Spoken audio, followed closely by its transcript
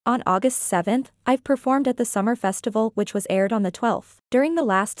On August 7th, IVE performed at the Summer Festival, which was aired on the 12th. During the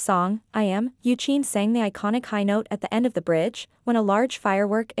last song, I Am, Yujin sang the iconic high note at the end of the bridge, when a large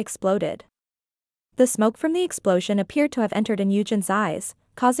firework exploded. The smoke from the explosion appeared to have entered in Yujin's eyes,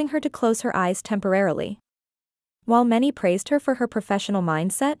 causing her to close her eyes temporarily. While many praised her for her professional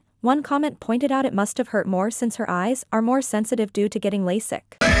mindset, one comment pointed out it must have hurt more since her eyes are more sensitive due to getting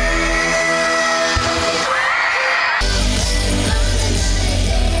LASIK.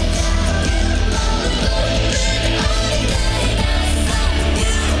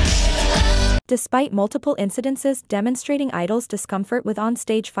 Despite multiple incidences demonstrating idols' discomfort with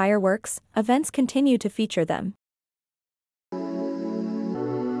on-stage fireworks, events continue to feature them.